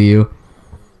ticket. Do you?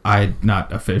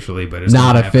 Not officially, but it's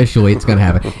not officially. It's going to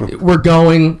happen. We're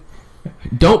going.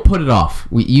 Don't put it off.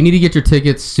 You need to get your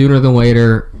tickets sooner than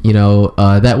later.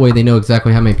 That way they know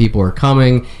exactly how many people are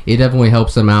coming. It definitely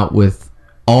helps them out with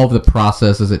all of the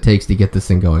processes it takes to get this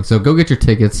thing going. So go get your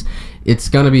tickets. It's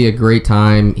going to be a great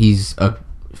time. He's a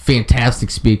fantastic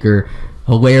speaker,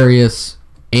 hilarious,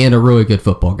 and a really good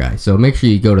football guy. So make sure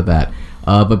you go to that.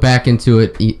 But back into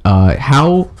it.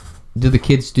 How did the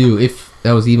kids do, if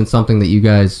that was even something that you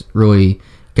guys really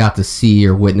got to see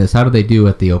or witness? How did they do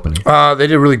at the opening? They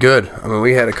did really good. I mean,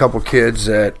 we had a couple kids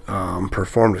that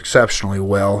performed exceptionally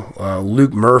well.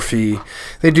 Luke Murphy,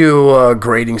 they do a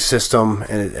grading system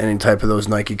and any type of those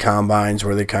Nike combines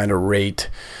where they kind of rate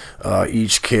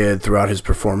each kid throughout his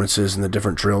performances and the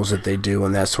different drills that they do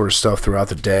and that sort of stuff throughout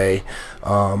the day.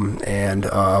 And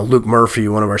Luke Murphy,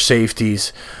 one of our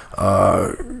safeties,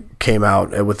 came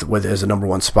out with as a number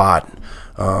one spot.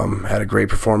 Had a great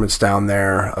performance down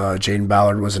there. Jaden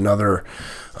Ballard was another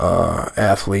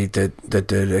athlete that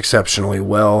did exceptionally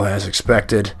well as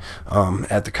expected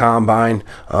at the combine.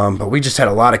 But we just had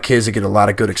a lot of kids that get a lot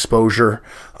of good exposure,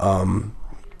 and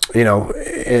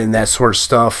that sort of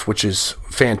stuff, which is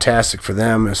fantastic for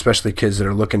them, especially kids that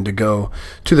are looking to go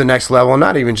to the next level,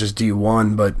 not even just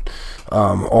D1, but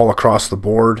all across the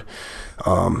board.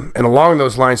 And along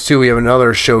those lines, too, we have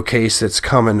another showcase that's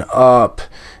coming up,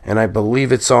 and I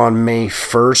believe it's on May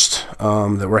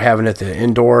 1st that we're having at the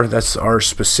indoor. That's our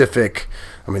specific,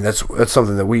 that's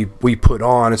something that we put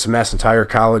on. It's a Mass Entire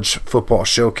College football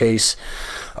showcase,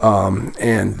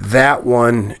 and that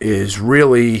one is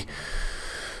really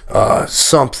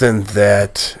something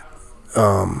that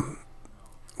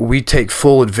we take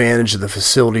full advantage of the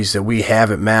facilities that we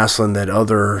have at Massillon that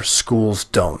other schools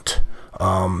don't.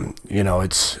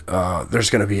 It's there's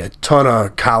going to be a ton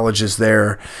of colleges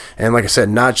there, and like I said,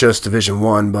 not just Division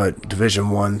I, but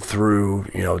Division I through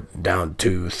down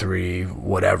 2, 3,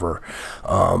 whatever,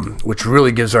 which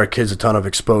really gives our kids a ton of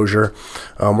exposure.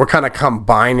 We're kind of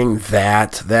combining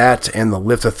that and the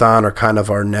Liftathon are kind of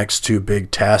our next two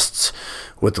big tests,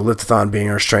 with the Liftathon being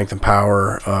our strength and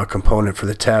power component for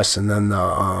the tests, and then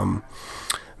the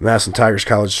Massillon Tigers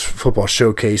College Football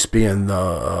Showcase being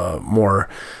the more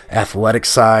athletic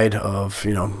side of,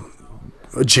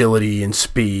 agility and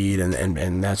speed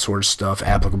and that sort of stuff,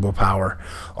 applicable power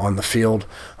on the field.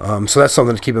 So that's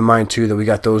something to keep in mind, too, that we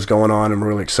got those going on, and we're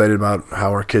really excited about how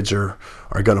our kids are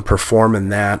going to perform in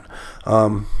that.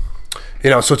 So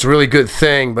it's a really good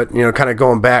thing, but, kind of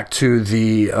going back to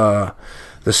the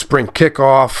spring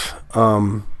kickoff,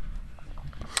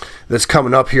 that's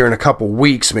coming up here in a couple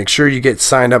weeks. Make sure you get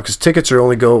signed up, because tickets are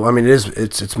only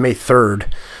it's May 3rd.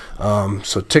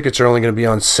 So tickets are only going to be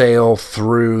on sale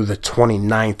through the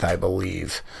 29th, I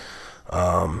believe.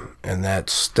 And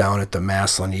that's down at the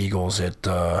Massillon Eagles at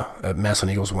Massillon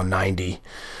Eagles 190.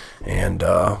 And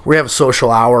we have a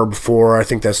social hour before. I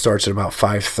think that starts at about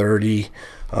 5:30.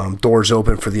 Doors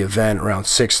open for the event around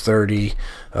 6:30.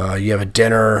 You have a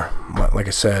dinner. Like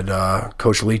I said,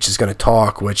 Coach Leach is going to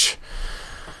talk, which,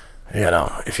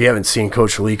 if you haven't seen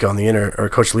Coach Leach on the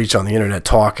internet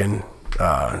talking,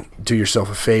 do yourself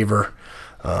a favor.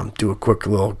 Do a quick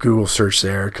little Google search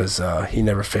there, because he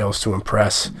never fails to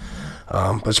impress.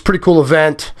 But it's a pretty cool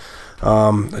event.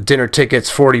 A dinner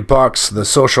ticket's $40. The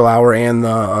social hour and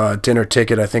the dinner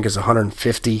ticket, I think, is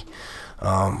 $150.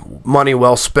 Money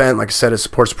well spent. Like I said, it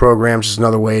supports programs. Just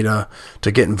another way to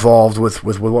get involved with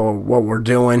what we're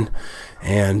doing.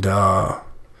 And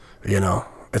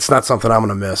it's not something I'm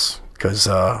gonna miss, because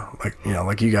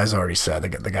like you guys already said,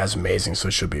 the guy's amazing, so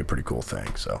it should be a pretty cool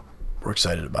thing. So we're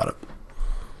excited about it.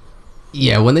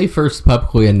 Yeah, when they first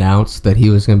publicly announced that he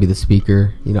was going to be the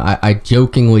speaker, I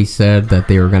jokingly said that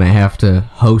they were going to have to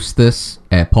host this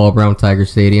at Paul Brown Tiger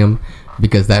Stadium,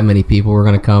 because that many people were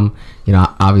going to come.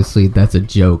 Obviously that's a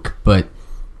joke, but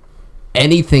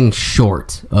anything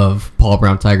short of Paul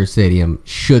Brown Tiger Stadium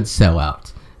should sell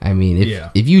out. I mean,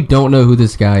 if you don't know who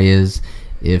this guy is,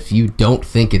 if you don't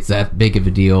think it's that big of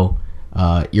a deal,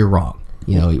 you're wrong.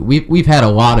 We've had a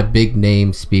lot of big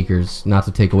name speakers, not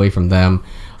to take away from them,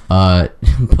 but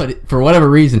for whatever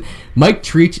reason, Mike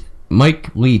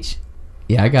Leach,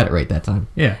 yeah, I got it right that time.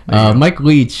 Yeah. Mike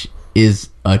Leach is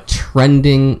a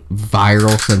trending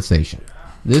viral sensation.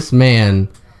 This man,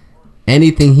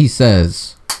 anything he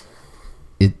says,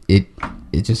 it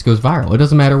just goes viral. It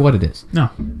doesn't matter what it is. No.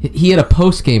 He had a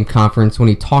post-game conference when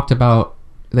he talked about,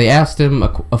 they asked him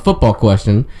a football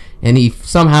question, and he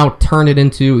somehow turned it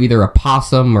into either a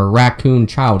possum or raccoon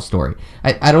child story.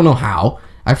 I don't know how.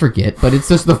 I forget, but it's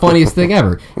just the funniest thing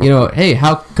ever. Hey,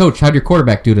 Coach, how'd your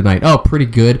quarterback do tonight? Oh, pretty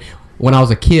good. When I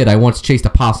was a kid, I once chased a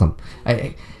possum.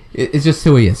 It's just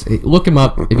who he is. Look him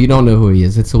up if you don't know who he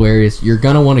is. It's hilarious. You're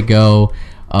going to want to go.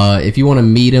 If you want to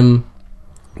meet him,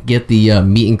 get the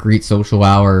meet and greet social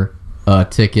hour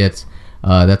tickets.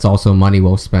 That's also money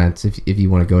well spent if you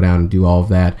want to go down and do all of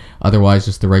that. Otherwise,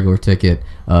 just the regular ticket.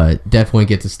 Definitely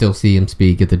get to still see him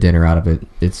speak, get the dinner out of it.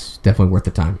 It's definitely worth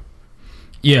the time.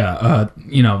 Yeah,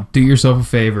 do yourself a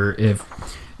favor.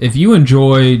 If you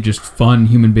enjoy just fun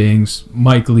human beings,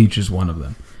 Mike Leach is one of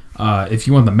them. If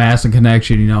you want the Massillon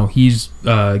connection, he's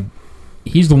the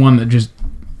one that just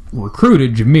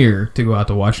recruited Jameer to go out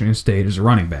to Washington State as a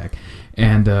running back.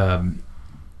 And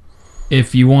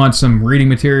if you want some reading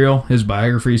material, his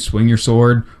biography, Swing Your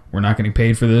Sword. We're not getting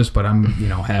paid for this, but I'm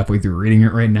halfway through reading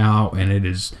it right now, and it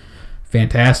is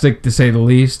fantastic, to say the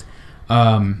least.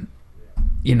 You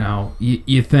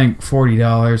think $40,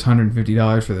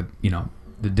 $150 for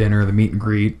the dinner, the meet and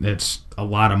greet, that's a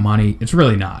lot of money. It's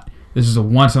really not. This is a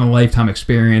once in a lifetime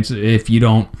experience. If you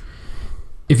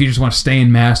just want to stay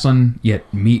in Massillon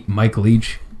yet meet Mike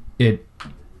Leach, the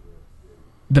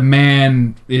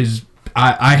man is,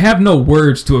 I have no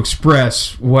words to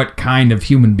express what kind of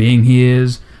human being he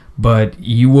is, but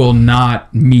you will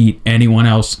not meet anyone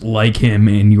else like him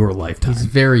in your lifetime. He's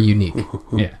very unique.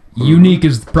 Yeah. Unique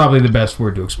is probably the best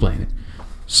word to explain it.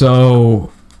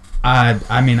 So,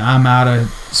 I'm out of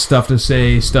stuff to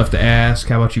say, stuff to ask.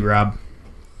 How about you, Rob?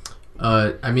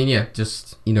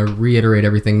 Just, reiterate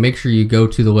everything. Make sure you go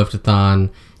to the Liftathon,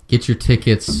 get your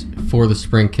tickets for the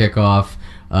spring kickoff,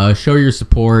 show your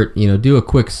support, do a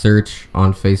quick search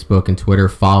on Facebook and Twitter,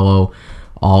 follow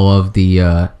all of the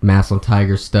Massillon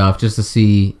Tigers stuff just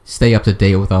to stay up to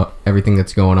date with everything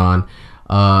that's going on.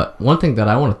 One thing that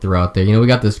I want to throw out there, we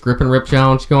got this grip and rip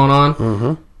challenge going on.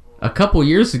 Mm-hmm. A couple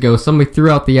years ago, somebody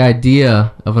threw out the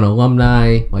idea of an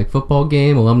alumni football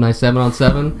game, alumni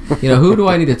 7-on-7. Who do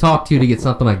I need to talk to get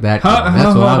something like that going?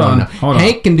 That's what I want to know. Hold on.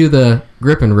 Hank can do the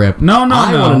grip and rip. No.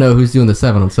 I want to know who's doing the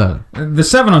 7-on-7. The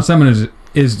 7-on-7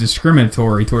 is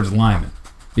discriminatory towards linemen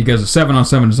because the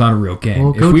 7-on-7 is not a real game.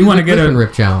 Well, if we want to get a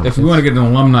rip challenge, if we want to get an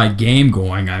alumni game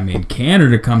going,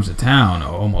 Canada comes to town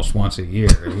almost once a year.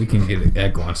 We can get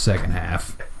that going second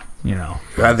half.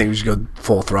 I think we should go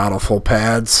full throttle, full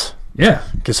pads. Yeah.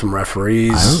 Get some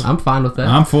referees. I'm fine with that.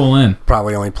 I'm full in.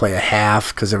 Probably only play a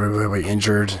half because everybody will be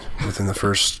injured within the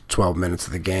first 12 minutes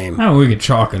of the game. We could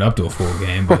chalk it up to a full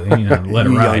game, but let it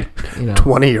ride.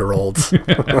 20-year-olds.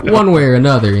 One way or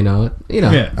another,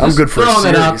 Yeah. I'm good for throwing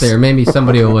it out there. Maybe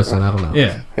somebody will listen. I don't know.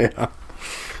 Yeah.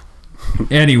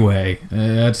 Anyway,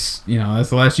 that's the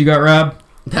last you got, Rob?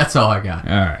 That's all I got.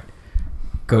 All right.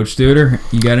 Coach Studer,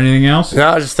 you got anything else?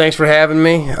 No, just thanks for having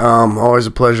me. Always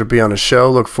a pleasure to be on the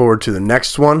show. Look forward to the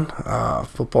next one.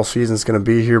 Football season's going to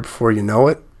be here before you know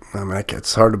it.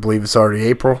 It's hard to believe it's already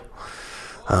April.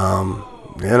 We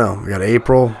got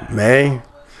April, May.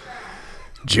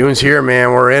 June's here,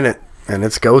 man. We're in it, and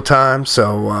it's go time.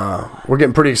 So we're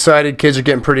getting pretty excited. Kids are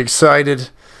getting pretty excited.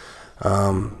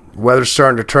 Weather's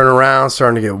starting to turn around,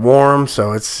 starting to get warm.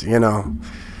 So it's,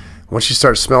 once you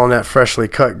start smelling that freshly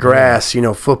cut grass,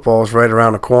 football's right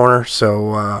around the corner.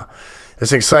 So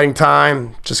it's an exciting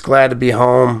time. Just glad to be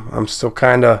home. I'm still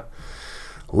kind of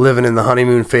living in the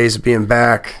honeymoon phase of being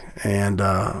back, and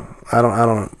I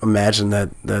don't imagine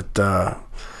that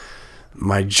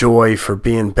my joy for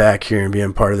being back here and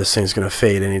being part of this thing is going to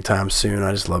fade anytime soon.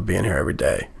 I just love being here every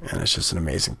day, and it's just an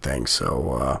amazing thing.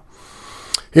 So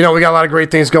we got a lot of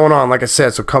great things going on, like I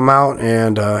said. So come out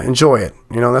and enjoy it.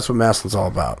 That's what Massillon's all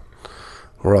about.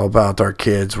 We're all about our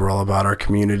kids. We're all about our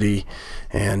community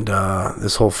and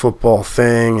this whole football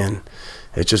thing, and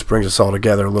it just brings us all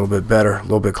together a little bit better, a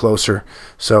little bit closer.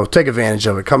 So take advantage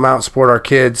of it. Come out, support our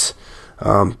kids,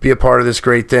 be a part of this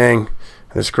great thing,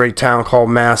 this great town called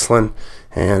Massillon,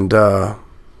 and,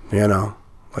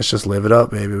 let's just live it up,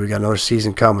 baby. We got another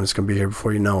season coming. It's going to be here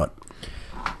before you know it.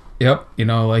 Yep,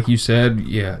 like you said,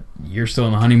 yeah, you're still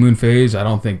in the honeymoon phase. I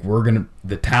don't think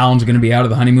the town's gonna be out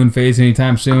of the honeymoon phase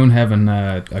anytime soon. Having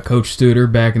a Coach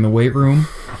Studer back in the weight room,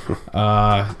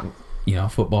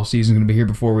 football season's gonna be here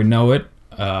before we know it.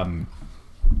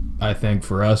 I think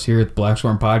for us here at the Black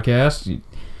Swarm Podcast,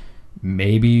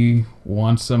 maybe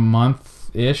once a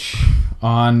month-ish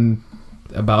on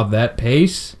about that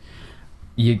pace,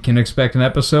 you can expect an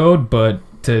episode, but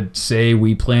to say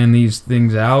we plan these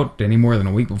things out any more than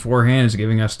a week beforehand is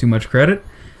giving us too much credit.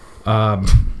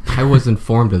 I was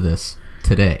informed of this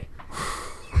today.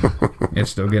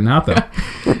 It's still getting out, though.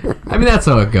 That's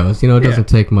how it goes. It doesn't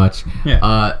take much.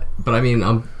 Yeah. But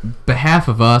on behalf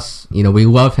of us, we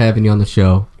love having you on the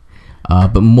show.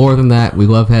 But more than that, we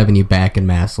love having you back in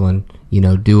Massillon,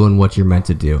 doing what you're meant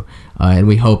to do. And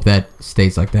we hope that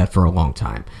stays like that for a long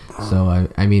time. So,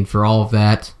 for all of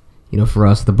that, for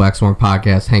us, the Black Swarm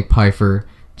Podcast, Hank Pfeiffer,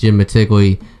 Jim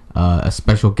Mattigli, a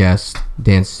special guest,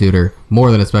 Dan Studer.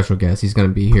 More than a special guest. He's going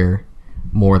to be here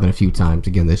more than a few times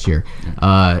again this year.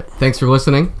 Thanks for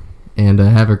listening, and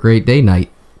have a great day,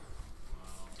 night.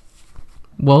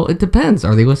 Well, it depends.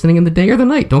 Are they listening in the day or the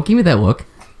night? Don't give me that look.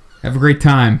 Have a great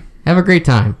time. Have a great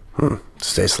time.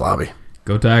 Stay slobby.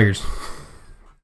 Go Tigers.